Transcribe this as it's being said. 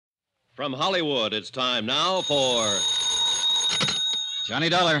From Hollywood, it's time now for... Johnny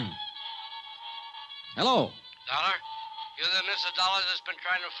Dollar. Hello. Dollar? You're the Mrs. Dollar that's been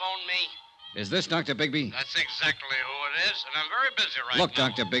trying to phone me? Is this Dr. Bigby? That's exactly who it is, and I'm very busy right Look, now.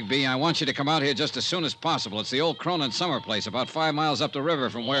 Dr. Bigby, I want you to come out here just as soon as possible. It's the old Cronin summer place about 5 miles up the river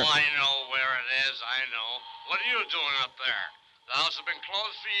from where... Oh, I know where it is, I know. What are you doing up there? The house has been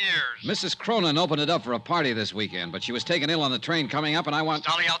closed for years. Mrs. Cronin opened it up for a party this weekend, but she was taken ill on the train coming up, and I want...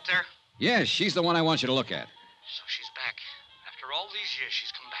 Is Dolly out there? Yes, she's the one I want you to look at. So she's back. After all these years, she's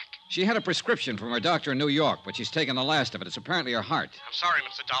come back. She had a prescription from her doctor in New York, but she's taken the last of it. It's apparently her heart. I'm sorry,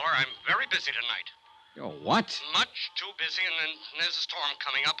 Mr. Dollar. I'm very busy tonight. Oh, what? Much too busy, and then there's a storm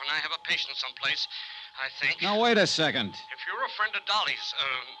coming up, and I have a patient someplace, I think. Now, wait a second. If you're a friend of Dolly's,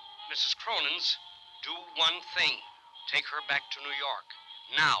 Mrs. Cronin's, do one thing. Take her back to New York.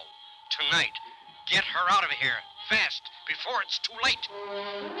 Now. Tonight. Get her out of here. Fast. Before it's too late.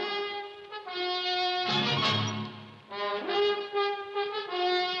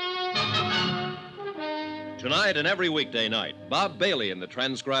 Tonight and every weekday night, Bob Bailey in the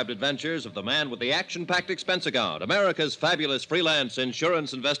transcribed adventures of the man with the action-packed expense account, America's fabulous freelance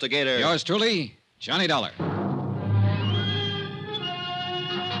insurance investigator. Yours truly, Johnny Dollar.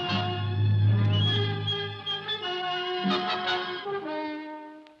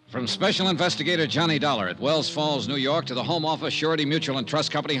 From Special Investigator Johnny Dollar at Wells Falls, New York, to the Home Office, Surety Mutual and Trust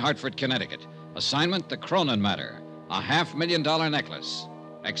Company, Hartford, Connecticut. Assignment, the Cronin matter. A $500,000 necklace.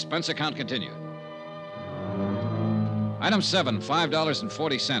 Expense account continued. Item 7,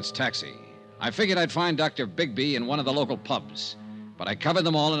 $5.40, taxi. I figured I'd find Dr. Bigby in one of the local pubs, but I covered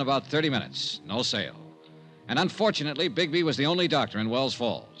them all in about 30 minutes. No sale. And unfortunately, Bigby was the only doctor in Wells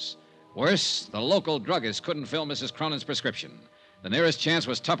Falls. Worse, the local druggist couldn't fill Mrs. Cronin's prescription. The nearest chance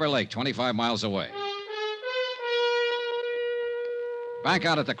was Tupper Lake, 25 miles away. Back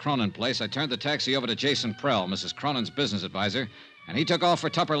out at the Cronin place, I turned the taxi over to Jason Prell, Mrs. Cronin's business advisor, and he took off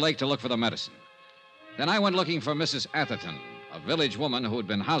for Tupper Lake to look for the medicine. Then I went looking for Mrs. Atherton, a village woman who had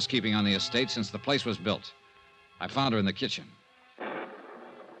been housekeeping on the estate since the place was built. I found her in the kitchen.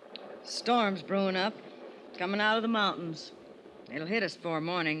 Storm's brewing up, coming out of the mountains. It'll hit us before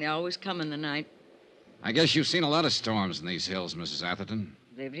morning. They always come in the night. I guess you've seen a lot of storms in these hills, Mrs. Atherton.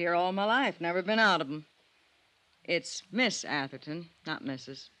 Lived here all my life, never been out of them. It's Miss Atherton, not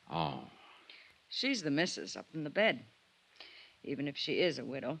Mrs. Oh. She's the missus up in the bed, even if she is a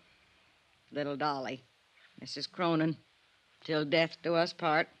widow. Little Dolly, Mrs. Cronin, till death do us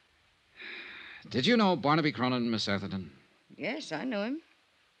part. Did you know Barnaby Cronin, Miss Atherton? Yes, I knew him.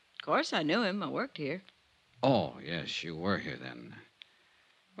 Of course I knew him. I worked here. Oh, yes, you were here then.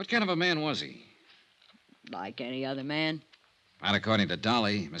 What kind of a man was he? Like any other man. Not according to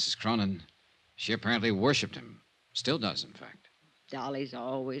Dolly, Mrs. Cronin. She apparently worshipped him. Still does, in fact. Dolly's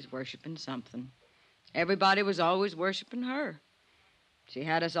always worshiping something. Everybody was always worshiping her. She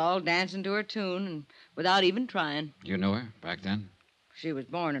had us all dancing to her tune, and without even trying. You knew her back then? She was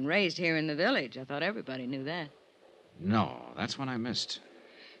born and raised here in the village. I thought everybody knew that. No, that's what I missed.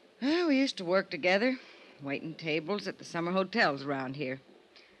 Well, we used to work together, waiting tables at the summer hotels around here.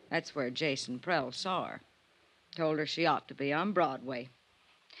 That's where Jason Prell saw her. Told her she ought to be on Broadway.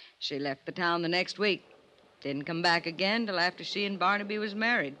 She left the town the next week. Didn't come back again till after she and Barnaby was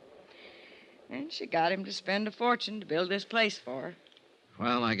married. And she got him to spend a fortune to build this place for her.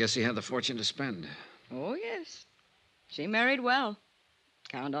 Well, I guess he had the fortune to spend. Oh, yes. She married well.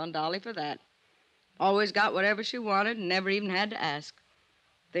 Count on Dolly for that. Always got whatever she wanted and never even had to ask.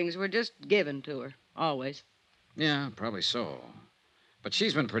 Things were just given to her, always. Yeah, probably so. But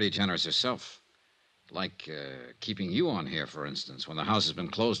she's been pretty generous herself. Like keeping you on here, for instance, when the house has been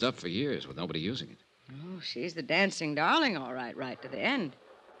closed up for years with nobody using it. Oh, she's the dancing darling, all right, right to the end.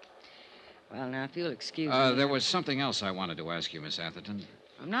 Well, now, if you'll excuse me... There was something else I wanted to ask you, Miss Atherton.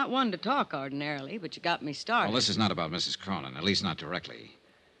 I'm not one to talk ordinarily, but you got me started. Well, this is not about Mrs. Cronin, at least not directly.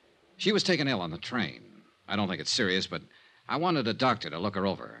 She was taken ill on the train. I don't think it's serious, but I wanted a doctor to look her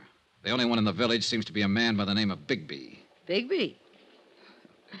over. The only one in the village seems to be a man by the name of Bigby. Bigby?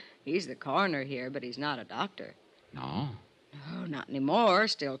 He's the coroner here, but he's not a doctor. No? No, not anymore.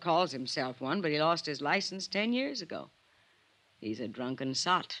 Still calls himself one, but he lost his license 10 years ago. He's a drunken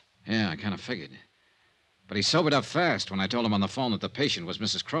sot. Yeah, I kind of figured. But he sobered up fast when I told him on the phone that the patient was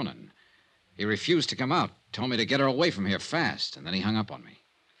Mrs. Cronin. He refused to come out, told me to get her away from here fast, and then he hung up on me.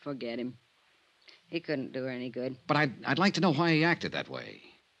 Forget him. He couldn't do her any good. But I'd like to know why he acted that way.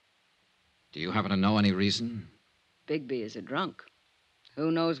 Do you happen to know any reason? Bigby is a drunk.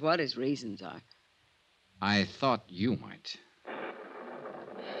 Who knows what his reasons are? I thought you might.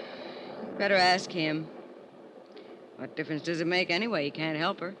 Better ask him. What difference does it make anyway? He can't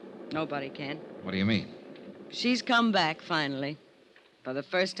help her. Nobody can. What do you mean? She's come back, finally. For the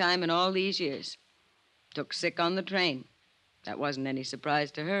first time in all these years. Took sick on the train. That wasn't any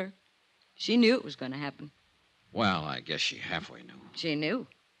surprise to her. She knew it was going to happen. Well, I guess she halfway knew. She knew.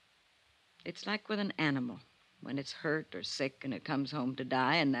 It's like with an animal. When it's hurt or sick and it comes home to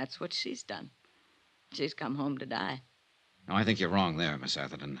die, and that's what she's done. She's come home to die. No, I think you're wrong there, Miss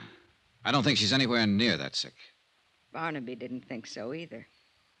Atherton. I don't think she's anywhere near that sick. Barnaby didn't think so either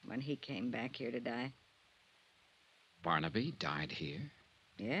when he came back here to die. Barnaby died here?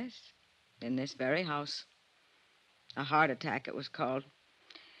 Yes, in this very house. A heart attack, it was called.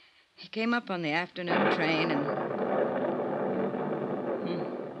 He came up on the afternoon train and...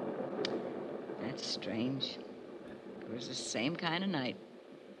 That's strange. It was the same kind of night.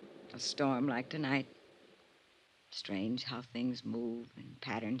 A storm like tonight. Strange how things move in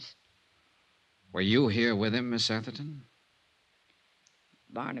patterns. Were you here with him, Miss Atherton?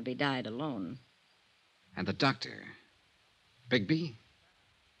 Barnaby died alone. And the doctor? Bigby?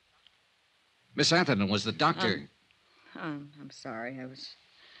 Miss Atherton, was the doctor... I'm sorry. I was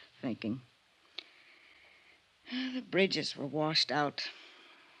thinking. The bridges were washed out.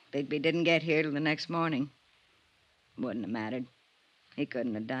 Bigby didn't get here till the next morning. Wouldn't have mattered. He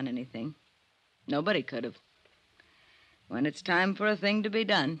couldn't have done anything. Nobody could have. When it's time for a thing to be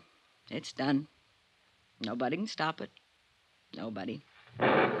done, it's done. Nobody can stop it. Nobody.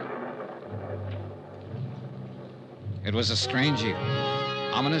 It was a strange evening,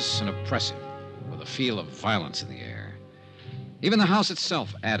 ominous and oppressive, with a feel of violence in the air. Even the house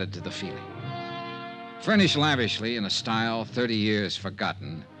itself added to the feeling. Furnished lavishly in a style 30 years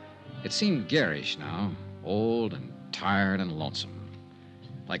forgotten, it seemed garish now, old and tired and lonesome.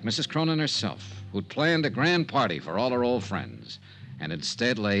 Like Mrs. Cronin herself, who'd planned a grand party for all her old friends, and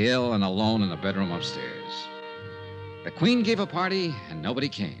instead lay ill and alone in the bedroom upstairs. The Queen gave a party, and nobody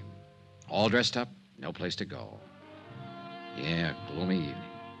came. All dressed up, no place to go. Yeah, gloomy evening.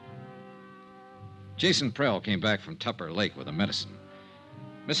 Jason Prell came back from Tupper Lake with a medicine.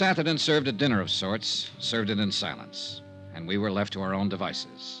 Miss Atherton served a dinner of sorts, served it in silence, and we were left to our own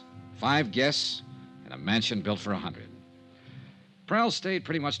devices. 5 guests and a mansion built for 100. Prell stayed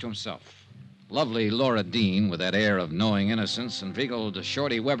pretty much to himself. Lovely Laura Dean, with that air of knowing innocence, inveigled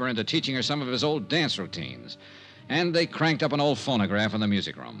Shorty Weber into teaching her some of his old dance routines. And they cranked up an old phonograph in the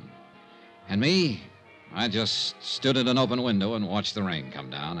music room. And me, I just stood at an open window and watched the rain come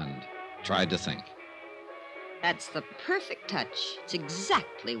down and tried to think. That's the perfect touch. It's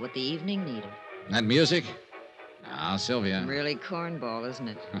exactly what the evening needed. That music? Now, Sylvia. Really cornball, isn't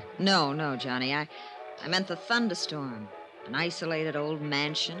it? No, Johnny. I meant the thunderstorm. An isolated old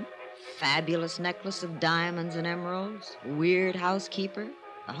mansion, fabulous necklace of diamonds and emeralds, weird housekeeper,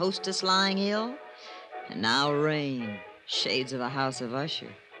 a hostess lying ill, and now rain. Shades of a house of Usher.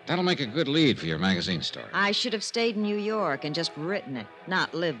 That'll make a good lead for your magazine story. I should have stayed in New York and just written it,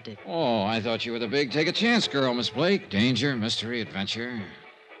 not lived it. Oh, I thought you were the big take-a-chance girl, Miss Blake. Danger, mystery, adventure.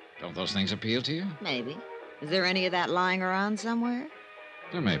 Don't those things appeal to you? Maybe. Is there any of that lying around somewhere?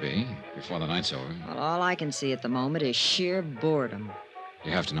 There may be, before the night's over. Well, all I can see at the moment is sheer boredom.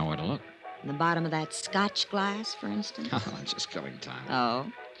 You have to know where to look. In the bottom of that scotch glass, for instance? Just killing time.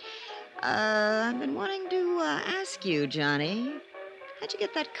 Oh. I've been wanting to ask you, Johnny. How'd you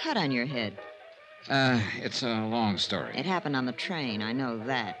get that cut on your head? It's a long story. It happened on the train, I know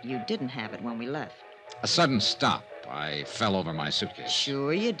that. You didn't have it when we left. A sudden stop. I fell over my suitcase.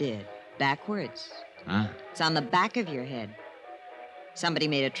 Sure you did. Backwards. Huh? It's on the back of your head. Somebody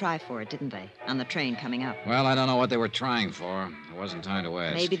made a try for it, didn't they? On the train coming up. Well, I don't know what they were trying for. There wasn't time to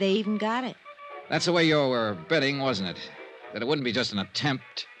ask. Maybe they even got it. That's the way you were betting, wasn't it? That it wouldn't be just an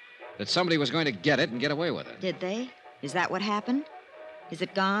attempt. That somebody was going to get it and get away with it. Did they? Is that what happened? Is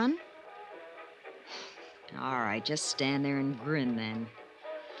it gone? All right, just stand there and grin then.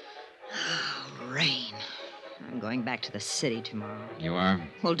 Oh, rain. I'm going back to the city tomorrow. You are?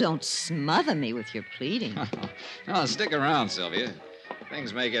 Well, don't smother me with your pleading. No, stick around, Sylvia.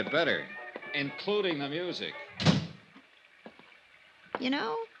 Things may get better, including the music. You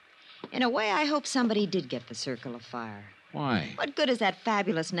know, in a way, I hope somebody did get the Circle of Fire. Why? What good is that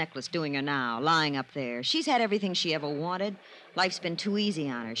fabulous necklace doing her now, lying up there? She's had everything she ever wanted. Life's been too easy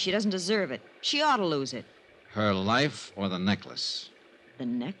on her. She doesn't deserve it. She ought to lose it. Her life or the necklace? The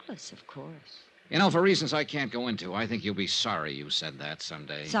necklace, of course. You know, for reasons I can't go into, I think you'll be sorry you said that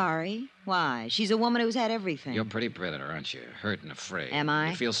someday. Sorry? Why? She's a woman who's had everything. You're pretty predator, aren't you? Hurt and afraid. Am I?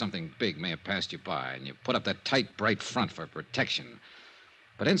 You feel something big may have passed you by, and you put up that tight, bright front for protection.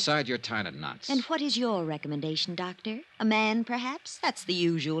 But inside, you're tied in knots. And what is your recommendation, Doctor? A man, perhaps? That's the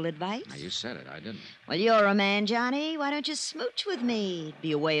usual advice. Now, you said it. I didn't. Well, you're a man, Johnny. Why don't you smooch with me? It'd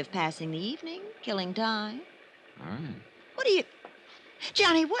be a way of passing the evening, killing time. All right. What are you...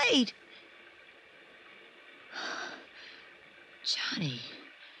 Johnny, wait! Johnny,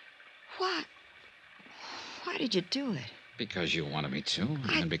 why did you do it? Because you wanted me to,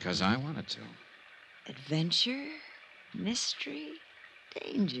 and because I wanted to. Adventure, mystery,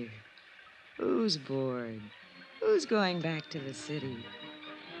 danger. Who's bored? Who's going back to the city?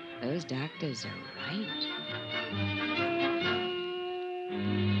 Those doctors are right.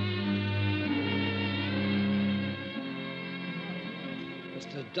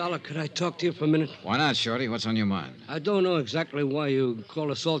 Mr. Dollar, could I talk to you for a minute? Why not, Shorty? What's on your mind? I don't know exactly why you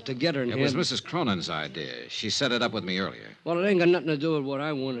called us all together in It here. was Mrs. Cronin's idea. She set it up with me earlier. Well, it ain't got nothing to do with what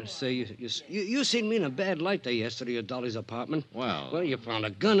I want to say. You seen me in a bad light there yesterday at Dolly's apartment. Well, You found a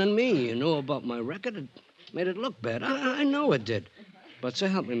gun in me. You know about my record. It made it look bad. I know it did. But so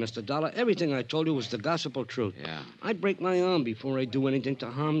help me, Mr. Dollar, everything I told you was the gospel truth. yeah. I'd break my arm before I'd do anything to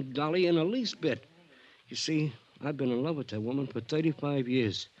harm Dolly in the least bit. You see, I've been in love with that woman for 35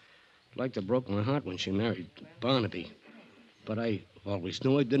 years. Like to broke my heart when she married Barnaby. But I always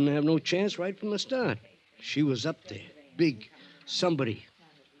knew I didn't have no chance right from the start. She was up there, big, somebody.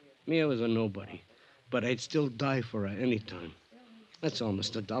 Me, I was a nobody. But I'd still die for her any time. That's all,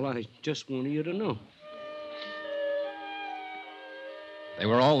 Mr. Dollar. I just wanted you to know. They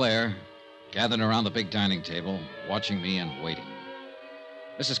were all there, gathered around the big dining table, watching me and waiting.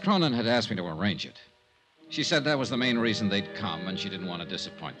 Mrs. Cronin had asked me to arrange it. She said that was the main reason they'd come, and she didn't want to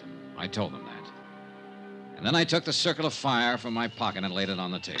disappoint them. I told them that. And then I took the circle of fire from my pocket and laid it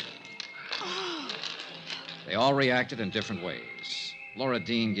on the table. They all reacted in different ways. Laura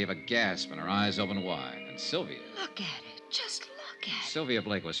Dean gave a gasp and her eyes opened wide. And Sylvia... Look at it. Just look at it. Sylvia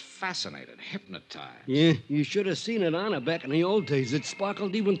Blake was fascinated, hypnotized. Yeah, you should have seen it on her back in the old days. It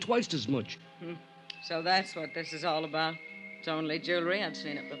sparkled even twice as much. So that's what this is all about. It's only jewelry. I've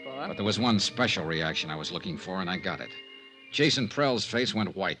seen it before. But there was one special reaction I was looking for, and I got it. Jason Prell's face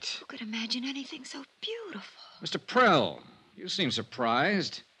went white. Who could imagine anything so beautiful? Mr. Prell, you seem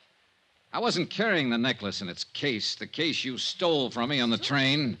surprised. I wasn't carrying the necklace in its case, the case you stole from me on the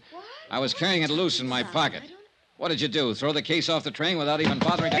train. What? I was carrying it loose in my pocket. What did you do? Throw the case off the train without even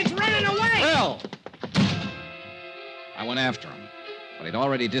bothering to... It's running away! Prell! I went after him, but he'd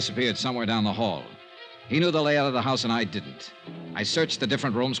already disappeared somewhere down the hall. He knew the layout of the house, and I didn't. I searched the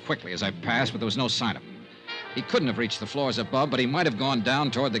different rooms quickly as I passed, but there was no sign of him. He couldn't have reached the floors above, but he might have gone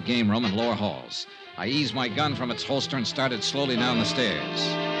down toward the game room and lower halls. I eased my gun from its holster and started slowly down the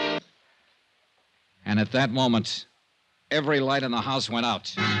stairs. And at that moment, every light in the house went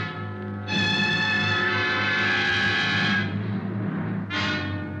out.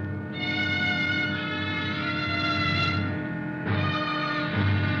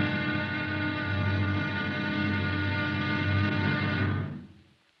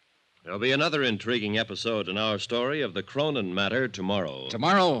 There'll be another intriguing episode in our story of the Cronin matter tomorrow.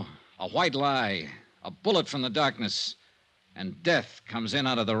 Tomorrow, a white lie, a bullet from the darkness, and death comes in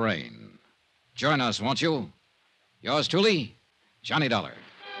out of the rain. Join us, won't you? Yours truly, Johnny Dollar.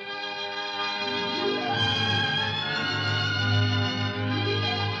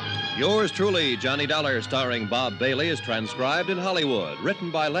 Yours truly, Johnny Dollar, starring Bob Bailey, is transcribed in Hollywood.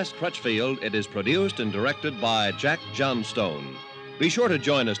 Written by Les Crutchfield, it is produced and directed by Jack Johnstone. Be sure to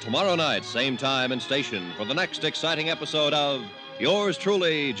join us tomorrow night, same time and station, for the next exciting episode of Yours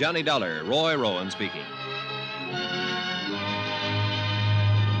truly, Johnny Dollar. Roy Rowan speaking.